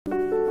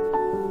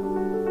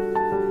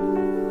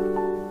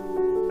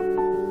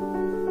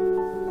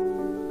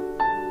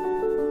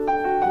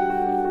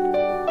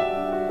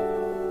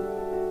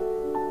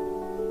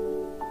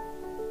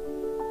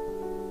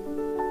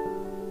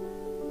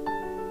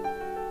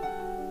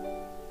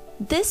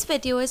This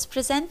video is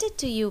presented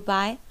to you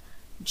by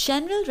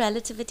General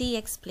Relativity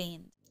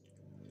Explained.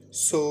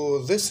 So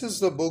this is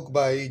the book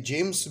by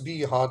James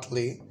B.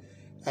 Hartle,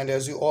 and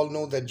as you all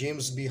know that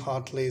James B.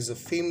 Hartle is a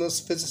famous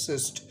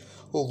physicist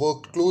who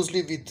worked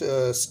closely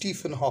with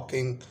Stephen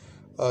Hawking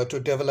to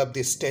develop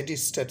the steady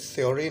state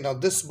theory. Now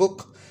this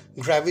book,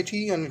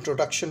 Gravity: An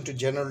Introduction to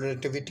General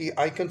Relativity,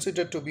 I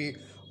consider to be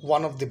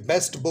one of the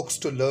best books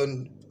to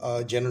learn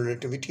general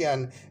relativity,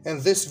 and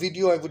in this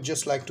video I would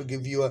just like to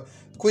give you a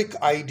quick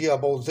idea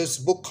about this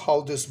book,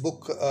 how this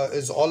book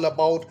is all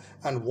about,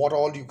 and what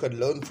all you can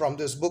learn from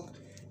this book.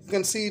 You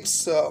can see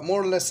it's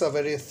more or less a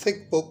very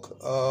thick book.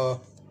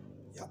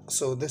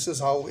 So this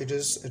is how it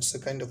is. It's a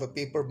kind of a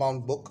paper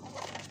bound book.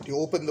 You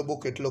open the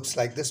book, it looks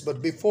like this.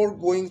 But before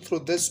going through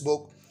this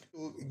book,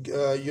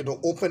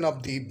 open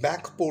up the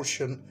back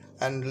portion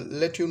and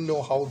let you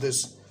know how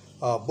this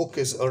book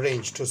is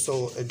arranged.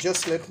 So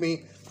just let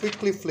me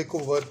quickly flick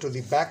over to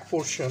the back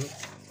portion,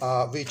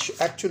 which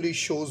actually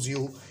shows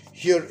you,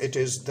 here it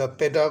is, the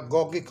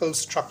pedagogical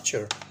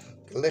structure.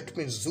 Let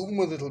me zoom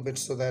a little bit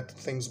so that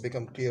things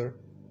become clear.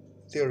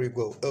 There you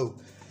go. Oh,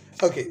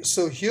 okay.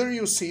 So here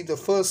you see the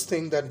first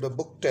thing that the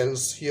book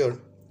tells here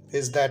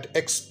is that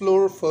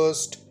explore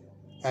first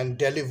and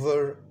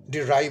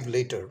derive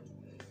later.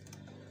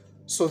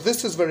 So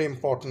this is very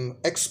important.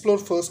 Explore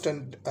first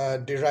and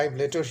derive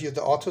later. Here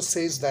the author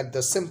says that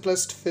the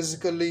simplest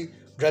physically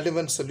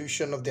relevant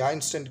solution of the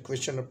Einstein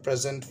equation are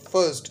present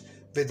first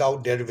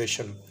without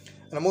derivation.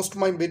 And most of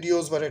my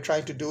videos, what I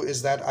try to do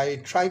is that I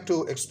try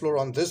to explore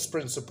on this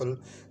principle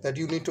that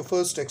you need to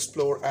first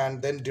explore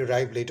and then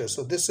derive later.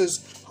 So this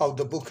is how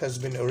the book has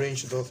been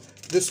arranged. Though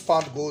this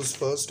part goes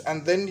first,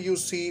 and then you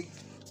see,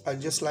 I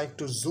just like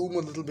to zoom a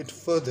little bit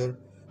further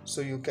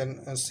so you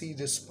can see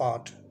this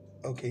part.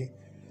 Okay.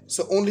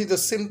 So only the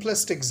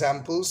simplest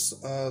examples,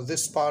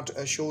 this part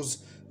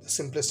shows the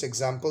simplest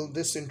example.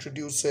 This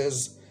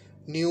introduces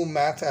new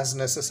math as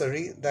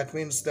necessary. That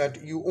means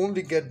that you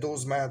only get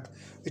those math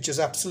which is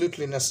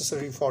absolutely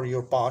necessary for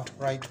your part,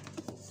 right?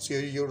 So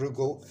here you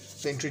go,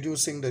 so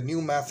introducing the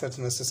new math as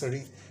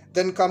necessary.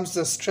 Then comes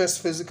the stress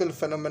physical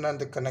phenomena and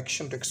the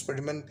connection to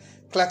experiment,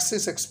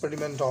 classes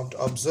experiment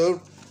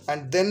observed,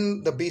 and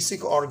then the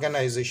basic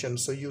organization.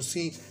 So you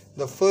see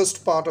the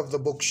first part of the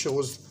book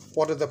shows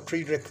what are the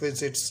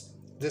prerequisites.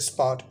 This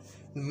part,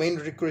 main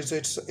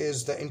requisites,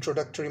 is the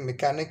introductory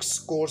mechanics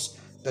course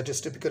that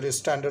is typically a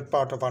standard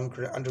part of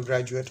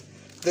undergraduate.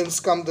 Then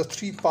come the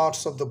three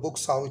parts of the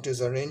books, how it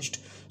is arranged.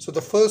 So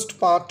the first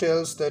part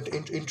tells that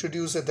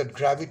introduces that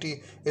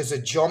gravity is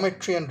a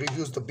geometry and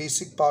reviews the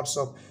basic parts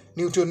of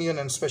Newtonian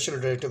and special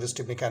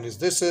relativistic mechanics.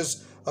 This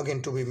is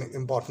again to be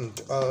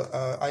important.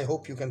 I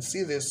hope you can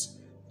see this.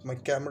 My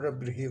camera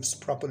behaves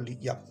properly.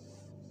 Yeah.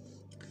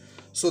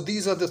 So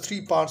these are the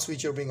three parts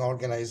which are being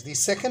organized. The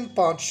second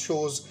part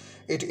shows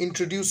it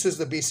introduces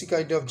the basic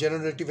idea of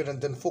general relativity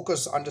and then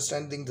focus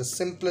understanding the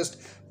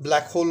simplest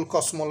black hole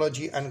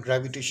cosmology and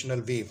gravitational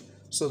wave.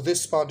 So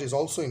this part is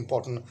also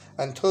important.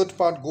 And third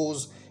part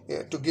goes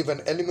to give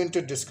an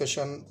elementary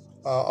discussion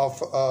of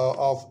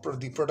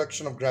the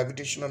production of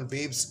gravitational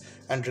waves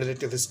and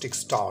relativistic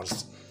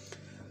stars.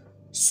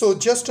 So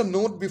just a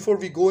note before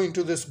we go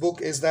into this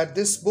book is that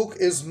this book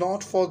is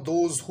not for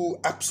those who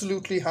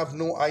absolutely have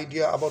no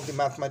idea about the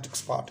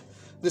mathematics part.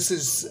 This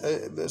is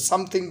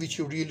something which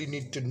you really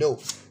need to know.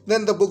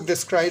 Then the book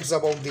describes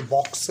about the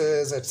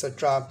boxes,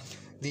 etc.,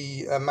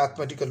 the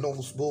mathematical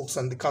notebooks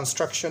and the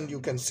construction. You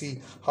can see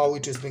how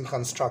it is being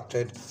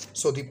constructed.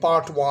 So the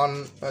part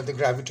 1, the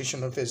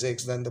gravitational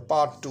physics, then the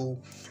part 2,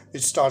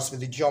 it starts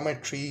with the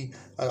geometry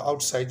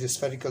outside the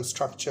spherical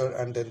structure,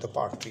 and then the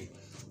part 3.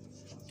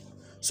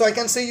 So I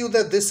can say you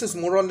that this is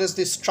more or less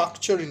the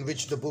structure in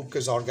which the book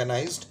is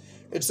organized.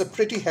 It's a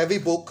pretty heavy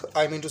book,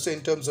 I mean to say,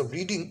 in terms of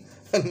reading,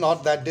 and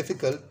not that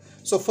difficult.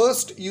 So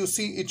first you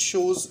see it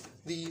shows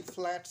the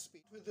flat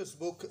space. With this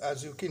book,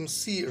 as you can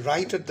see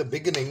right at the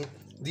beginning,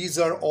 these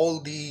are all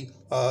the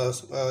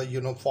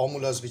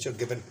formulas which are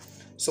given.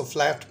 So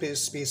flat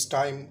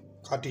space-time,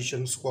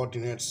 Cartesian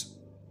coordinates,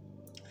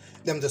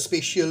 then the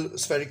spatial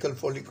spherical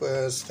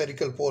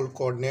pole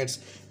coordinates,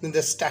 then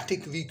the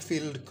static weak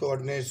field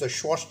coordinates, the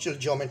Schwarzschild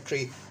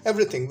geometry,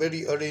 everything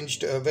very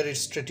arranged very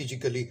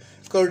strategically.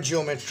 Kerr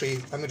geometry,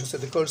 I mean to say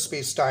the Kerr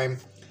space-time,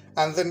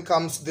 and then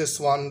comes this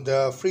one,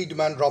 the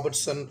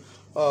Friedman-Robertson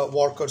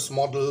Walker's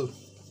model.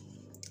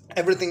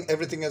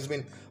 Everything has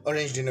been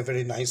arranged in a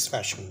very nice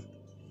fashion.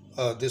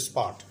 This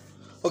part.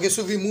 Okay,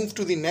 so we move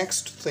to the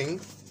next thing.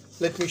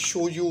 Let me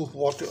show you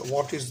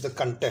what is the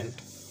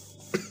content.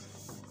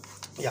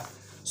 Yeah,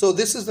 so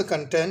this is the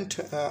content.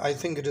 I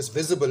think it is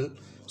visible.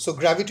 So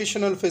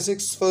gravitational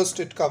physics, first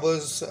it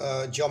covers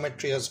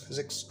geometry as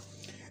physics,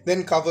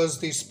 then covers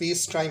the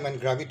space-time and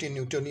gravity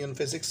Newtonian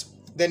physics.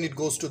 Then it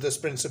goes to the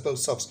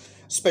principles of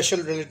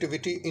special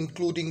relativity,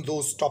 including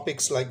those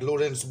topics like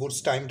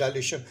Lorentz-Bourse time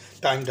dilation,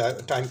 time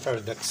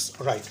paradox,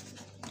 right?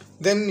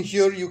 Then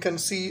here you can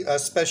see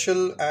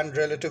special and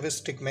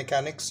relativistic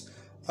mechanics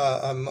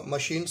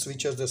machines,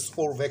 which are the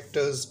 4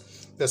 vectors,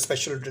 the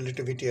special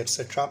relativity,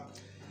 etc.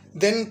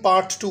 Then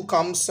part 2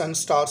 comes and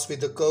starts with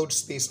the curved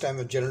space-time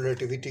of general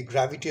relativity,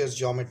 gravity as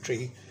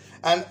geometry.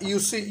 And you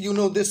see,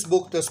 this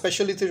book, the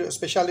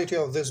speciality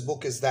of this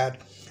book is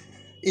that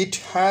it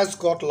has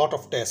got a lot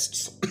of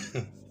tests.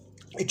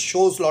 It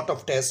shows a lot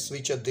of tests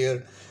which are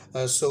there.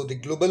 So the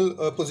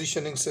global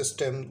positioning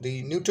system,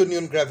 the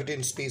Newtonian gravity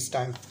in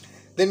space-time.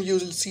 Then you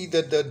will see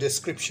that the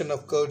description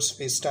of curved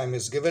space-time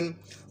is given,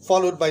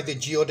 followed by the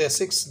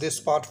geodesics. This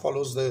part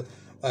follows the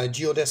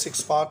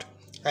geodesics part.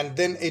 And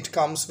then it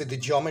comes with the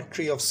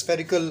geometry of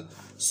spherical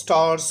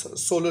stars,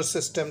 solar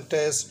system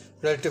tests,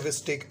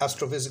 relativistic,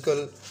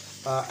 astrophysical,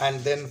 and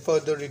then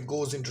further it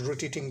goes into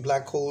rotating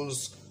black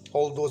holes,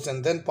 all those,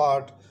 and then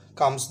part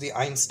comes the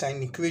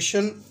Einstein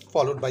equation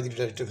followed by the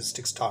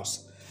relativistic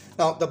stars.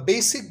 Now the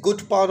basic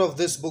good part of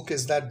this book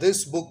is that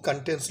this book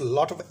contains a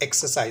lot of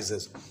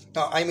exercises.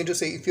 Now I mean to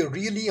say, if you're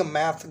really a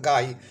math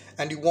guy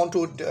and you want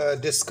to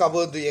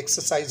discover the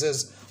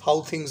exercises,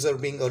 how things are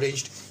being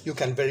arranged, you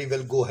can very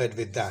well go ahead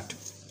with that.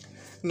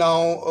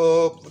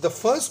 Now the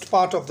first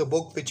part of the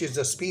book, which is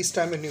the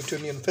space-time and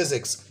Newtonian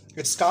physics,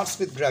 it starts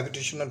with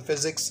gravitational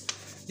physics.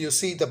 You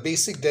see the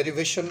basic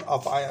derivation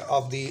of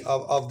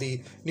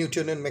the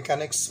Newtonian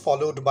mechanics,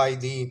 followed by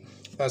the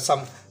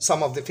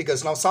some of the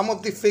figures. Now some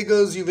of the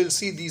figures you will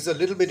see, these are a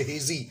little bit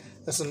hazy.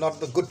 This is not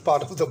the good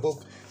part of the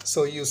book.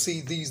 So you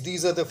see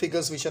these are the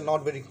figures which are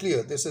not very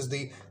clear. This is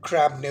the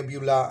Crab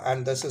Nebula,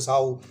 and this is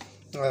how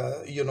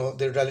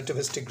the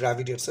relativistic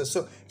gravity itself.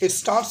 So it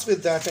starts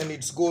with that and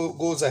it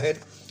goes ahead.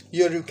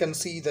 Here you can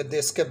see that the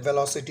escape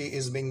velocity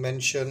is being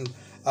mentioned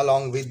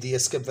along with the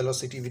escape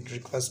velocity with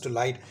request to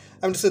light.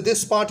 And so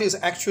this part is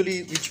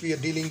actually which we are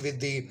dealing with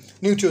the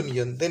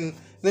Newtonian. Then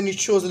it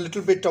shows a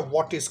little bit of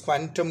what is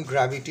quantum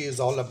gravity is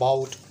all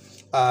about,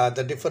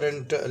 the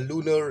different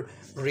lunar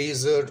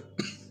razor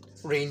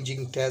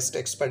ranging test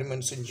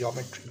experiments in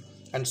geometry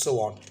and so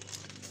on.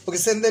 Okay,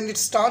 so then it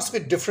starts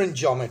with different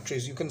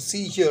geometries. You can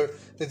see here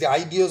that the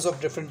ideas of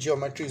different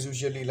geometries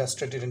usually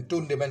illustrated in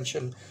 2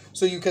 dimension.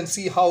 So you can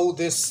see how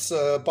this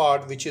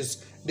part, which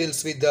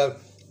deals with the,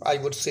 I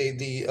would say,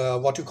 the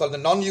what you call the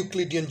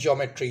non-Euclidean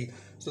geometry.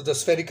 So the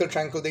spherical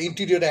triangle, the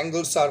interior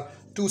angles are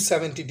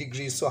 270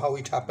 degrees. So how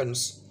it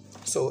happens?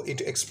 So it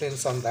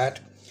explains on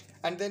that.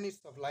 And then it's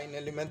of line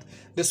element.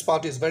 This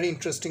part is very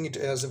interesting. It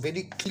has a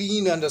very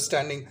clean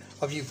understanding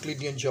of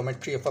Euclidean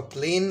geometry of a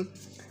plane.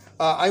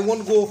 I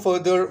won't go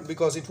further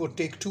because it would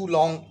take too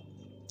long.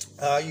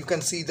 You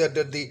can see that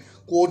the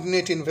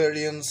coordinate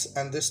invariance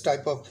and this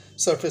type of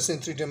surface in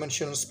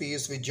 3-dimensional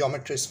space with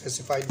geometry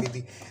specified with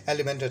the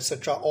element,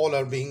 etc., all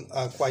are being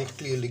quite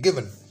clearly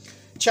given.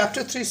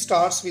 Chapter 3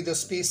 starts with the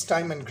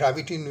space-time and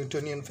gravity in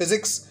Newtonian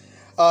physics.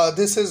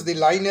 This is the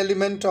line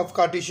element of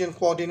Cartesian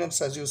coordinates,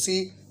 as you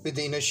see, with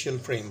the inertial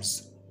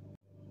frames.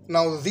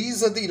 Now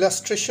these are the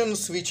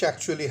illustrations which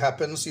actually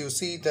happens. You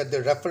see that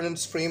the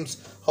reference frames,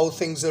 how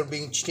things are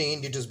being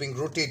changed, it is being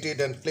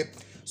rotated and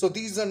flipped. So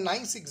these are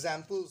nice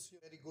examples,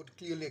 very good,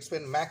 clearly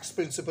explained. Mach's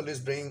principle is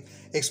being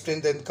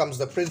explained. Then comes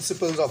the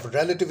principles of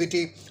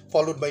relativity,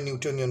 followed by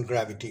Newtonian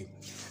gravity.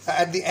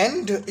 At the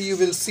end, you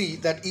will see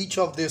that each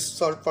of these,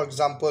 for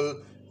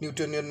example,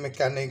 Newtonian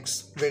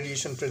mechanics,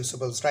 variation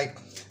principles, right?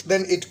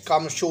 Then it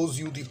shows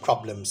you the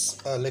problems.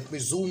 Let me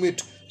zoom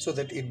it so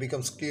that it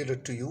becomes clearer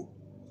to you.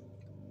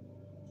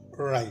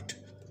 Right.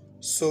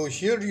 So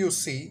here you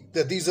see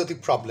that these are the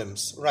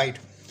problems, right?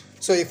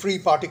 So a free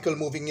particle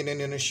moving in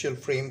an inertial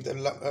frame,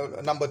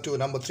 the number 2,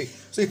 number 3.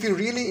 So if you're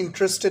really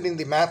interested in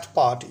the math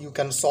part, you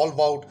can solve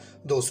out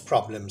those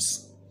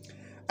problems.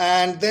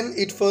 And then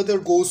it further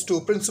goes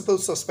to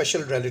principles of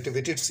special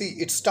relativity. See,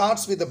 it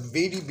starts with a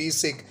very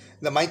basic,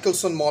 the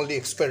Michelson-Morley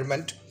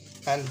experiment.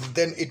 And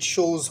then it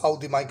shows how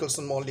the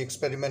Michelson-Morley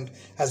experiment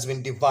has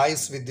been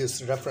devised with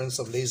this reference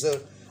of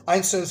laser.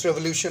 Einstein's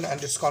revolution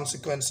and its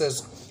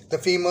consequences, the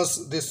famous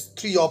this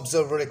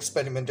 3-observer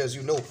experiment, as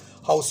you know,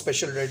 how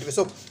special relativity.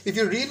 So if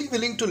you're really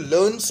willing to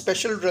learn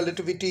special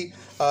relativity,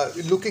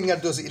 looking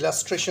at those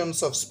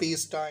illustrations of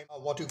space-time,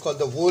 what you call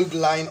the world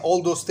line,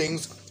 all those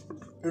things,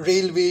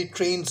 railway,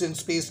 trains in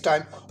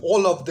space-time,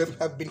 all of them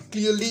have been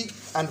clearly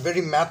and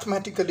very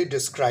mathematically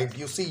described.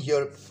 You see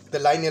here the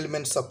line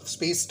elements of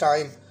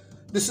space-time.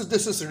 This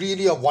is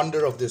really a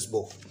wonder of this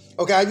book.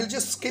 Okay, I will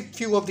just skip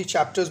few of the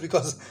chapters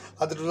because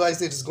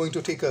otherwise it is going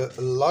to take a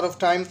lot of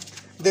time.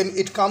 Then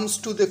it comes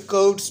to the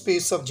curved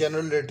space of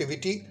general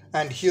relativity,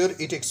 and here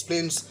it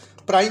explains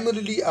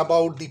primarily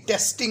about the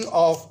testing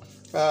of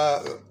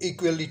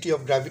equality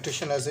of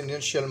gravitation as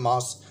inertial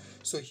mass.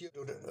 So here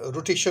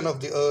rotation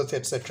of the earth,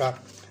 etc.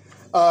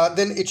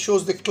 Then it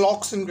shows the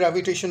clocks in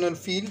gravitational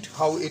field,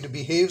 how it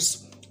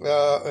behaves.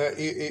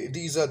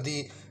 These are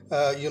the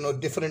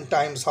different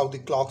times how the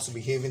clocks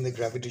behave in the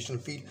gravitational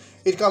field.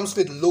 It comes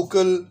with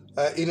local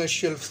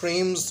inertial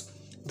frames,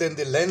 then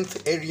the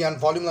length, area and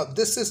volume. Now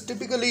this is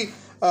typically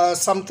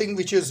something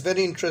which is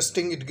very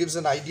interesting. It gives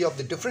an idea of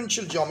the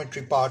differential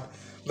geometry part,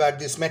 where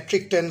this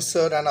metric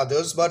tensor and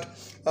others. But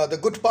the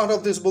good part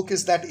of this book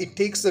is that it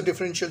takes the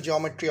differential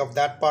geometry of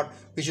that part,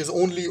 which is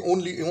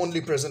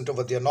only present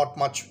over there, not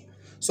much.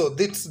 So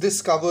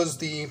this covers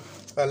the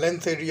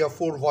length area,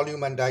 4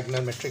 volume and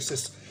diagonal matrix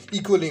is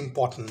equally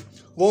important.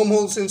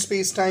 Wormholes in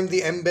space-time,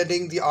 the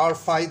embedding, the R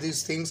phi,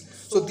 these things.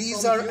 So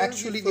these are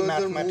actually the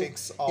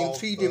mathematics in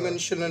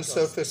three-dimensional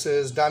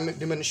surfaces,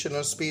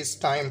 dimensional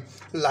space-time,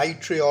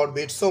 light ray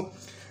orbits. So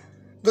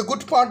the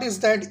good part is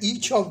that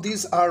each of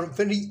these are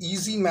very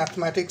easy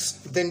mathematics.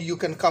 Then you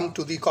can come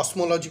to the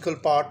cosmological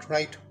part,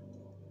 right?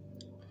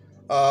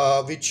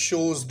 Which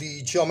shows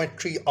the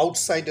geometry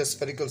outside a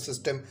spherical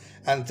system,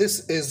 and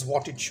this is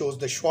what it shows,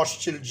 the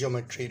Schwarzschild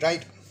geometry,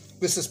 right?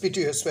 This is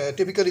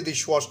typically the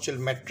Schwarzschild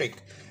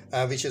metric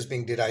which is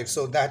being derived,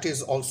 so that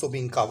is also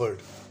being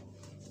covered.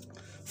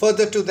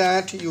 Further to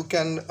that, you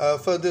can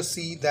further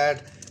see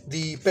that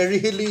the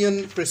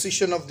perihelion,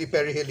 precision of the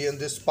perihelion,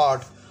 this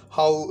part,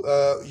 how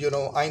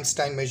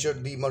Einstein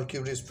measured the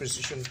Mercury's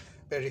precision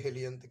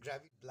perihelion, the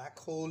gravity black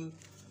hole,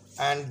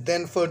 and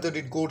then further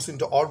it goes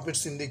into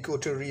orbits in the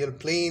equatorial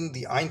plane,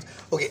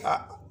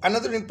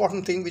 another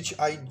important thing which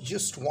I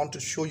just want to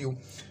show you.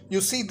 You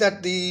see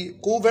that the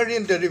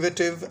covariant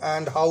derivative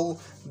and how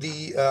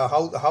the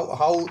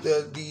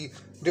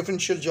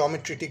differential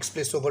geometry takes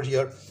place over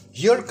here.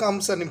 Here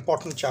comes an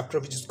important chapter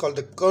which is called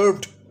the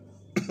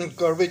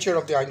curvature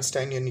of the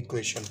Einsteinian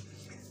equation.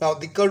 Now,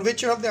 the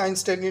curvature of the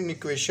Einsteinian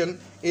equation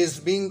is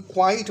being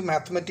quite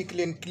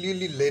mathematically and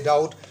clearly laid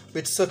out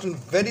with certain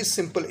very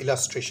simple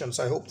illustrations.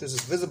 I hope this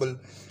is visible.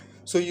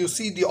 So you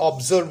see the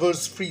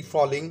observers free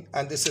falling,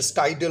 and this is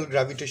tidal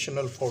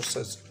gravitational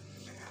forces.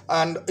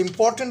 And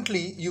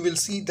importantly, you will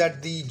see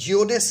that the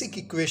geodesic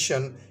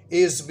equation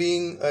is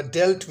being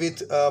dealt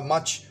with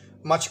much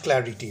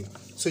clarity.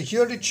 So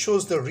here it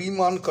shows the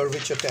Riemann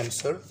curvature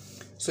tensor.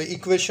 So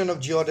equation of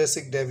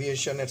geodesic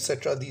deviation,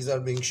 etc. These are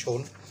being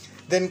shown.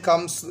 Then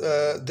comes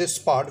this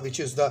part, which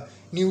is the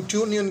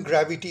Newtonian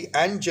gravity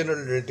and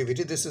general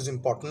relativity. This is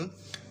important.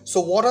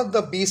 So what are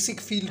the basic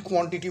field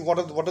quantity? What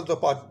are the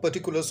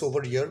particulars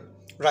over here,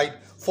 right?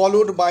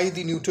 Followed by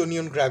the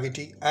Newtonian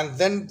gravity and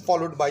then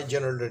followed by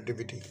general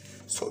relativity.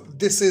 So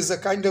this is a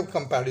kind of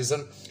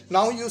comparison.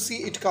 Now you see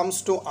it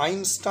comes to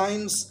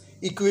Einstein's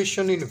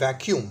equation in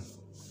vacuum.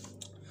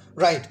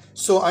 Right,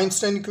 so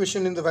Einstein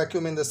equation in the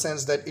vacuum, in the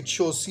sense that it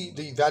shows, see,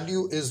 the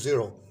value is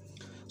 0.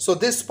 So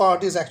this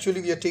part is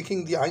actually, we are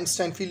taking the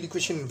Einstein field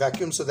equation in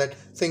vacuum so that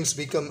things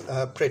become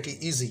pretty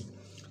easy.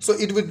 So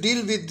it will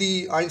deal with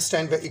the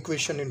Einstein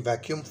equation in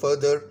vacuum.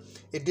 Further,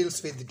 it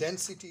deals with the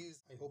densities.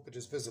 I hope it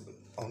is visible.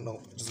 Oh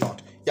no, it is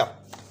not. Yeah,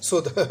 so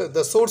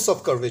the source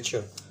of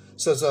curvature.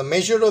 So it's a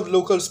measure of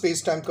local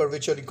space-time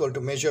curvature equal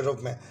to measure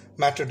of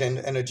matter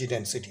energy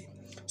density.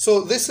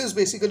 So this is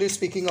basically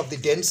speaking of the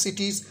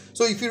densities.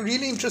 So if you're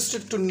really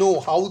interested to know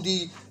how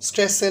the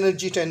stress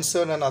energy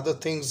tensor and other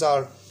things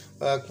are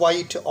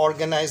quite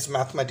organized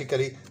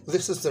mathematically,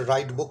 this is the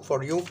right book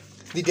for you.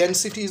 The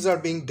densities are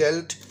being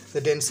dealt,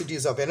 the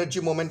densities of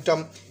energy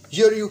momentum.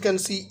 Here you can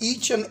see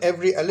each and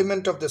every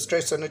element of the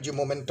stress energy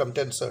momentum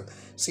tensor.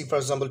 See, for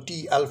example,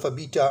 T alpha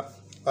beta,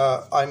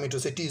 I mean to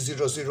say T00,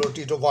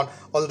 T1,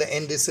 all the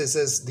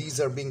indices, these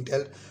are being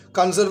dealt.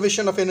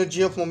 Conservation of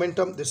energy of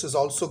momentum, this is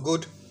also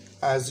good,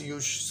 as you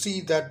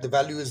see that the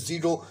value is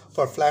 0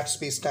 for flat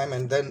space-time,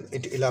 and then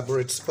it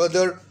elaborates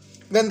further.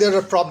 Then there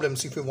are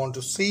problems if you want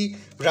to see.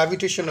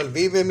 Gravitational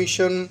wave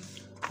emission,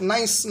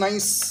 nice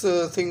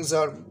things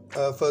are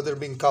further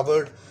being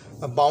covered.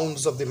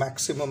 Bounds of the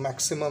maximum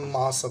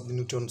mass of the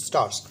neutron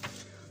stars.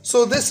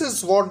 So this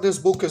is what this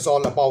book is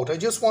all about. I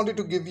just wanted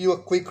to give you a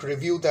quick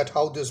review that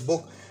how this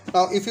book.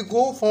 Now, if you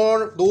go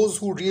for those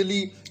who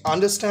really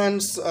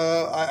understands,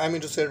 I mean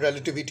to say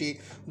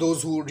relativity,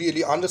 those who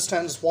really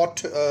understands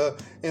what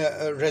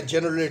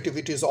general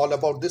relativity is all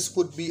about, this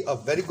would be a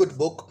very good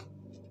book.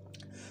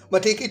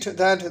 But take it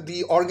that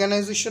the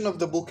organization of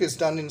the book is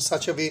done in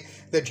such a way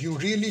that you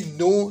really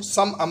know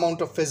some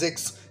amount of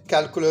physics,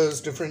 calculus,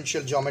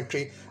 differential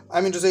geometry.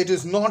 I mean to say, it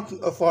is not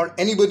for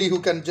anybody who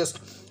can just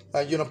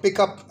pick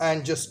up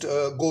and just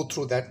go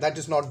through that. That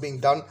is not being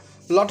done.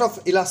 A lot of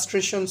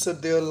illustrations are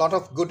there, a lot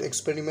of good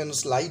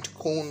experiments, light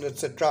cone,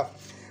 etc.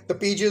 The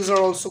pages are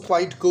also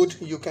quite good.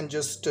 You can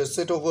just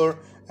sit over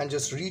and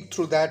just read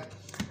through that.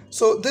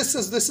 So this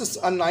is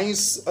a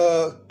nice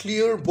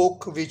clear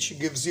book which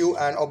gives you,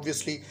 and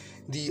obviously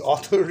the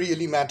author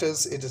really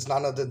matters. It is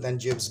none other than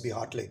James B.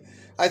 Hartle.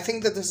 I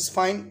think that this is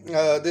fine.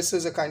 This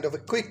is a kind of a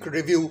quick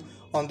review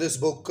on this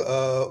book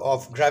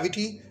of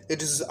gravity.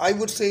 It is, I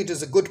would say, it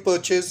is a good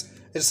purchase.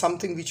 It is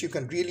something which you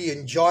can really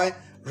enjoy,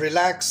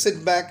 relax,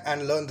 sit back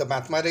and learn the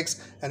mathematics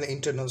and the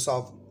internals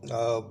of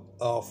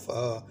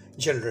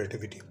general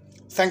relativity.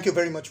 Thank you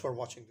very much for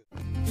watching this.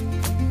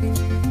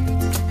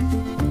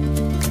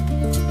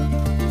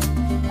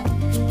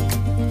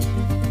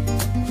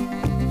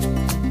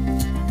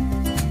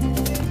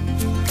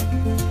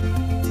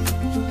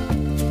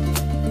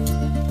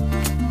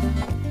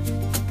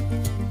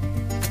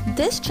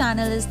 This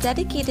channel is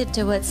dedicated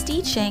towards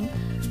teaching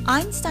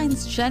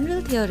Einstein's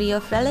general theory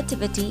of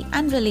relativity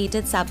and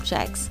related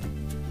subjects.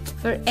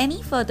 For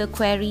any further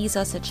queries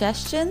or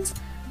suggestions,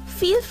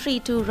 feel free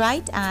to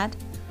write at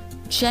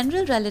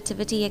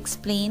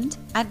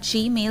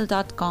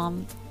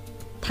generalrelativityexplained@gmail.com.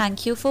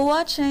 Thank you for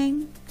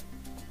watching.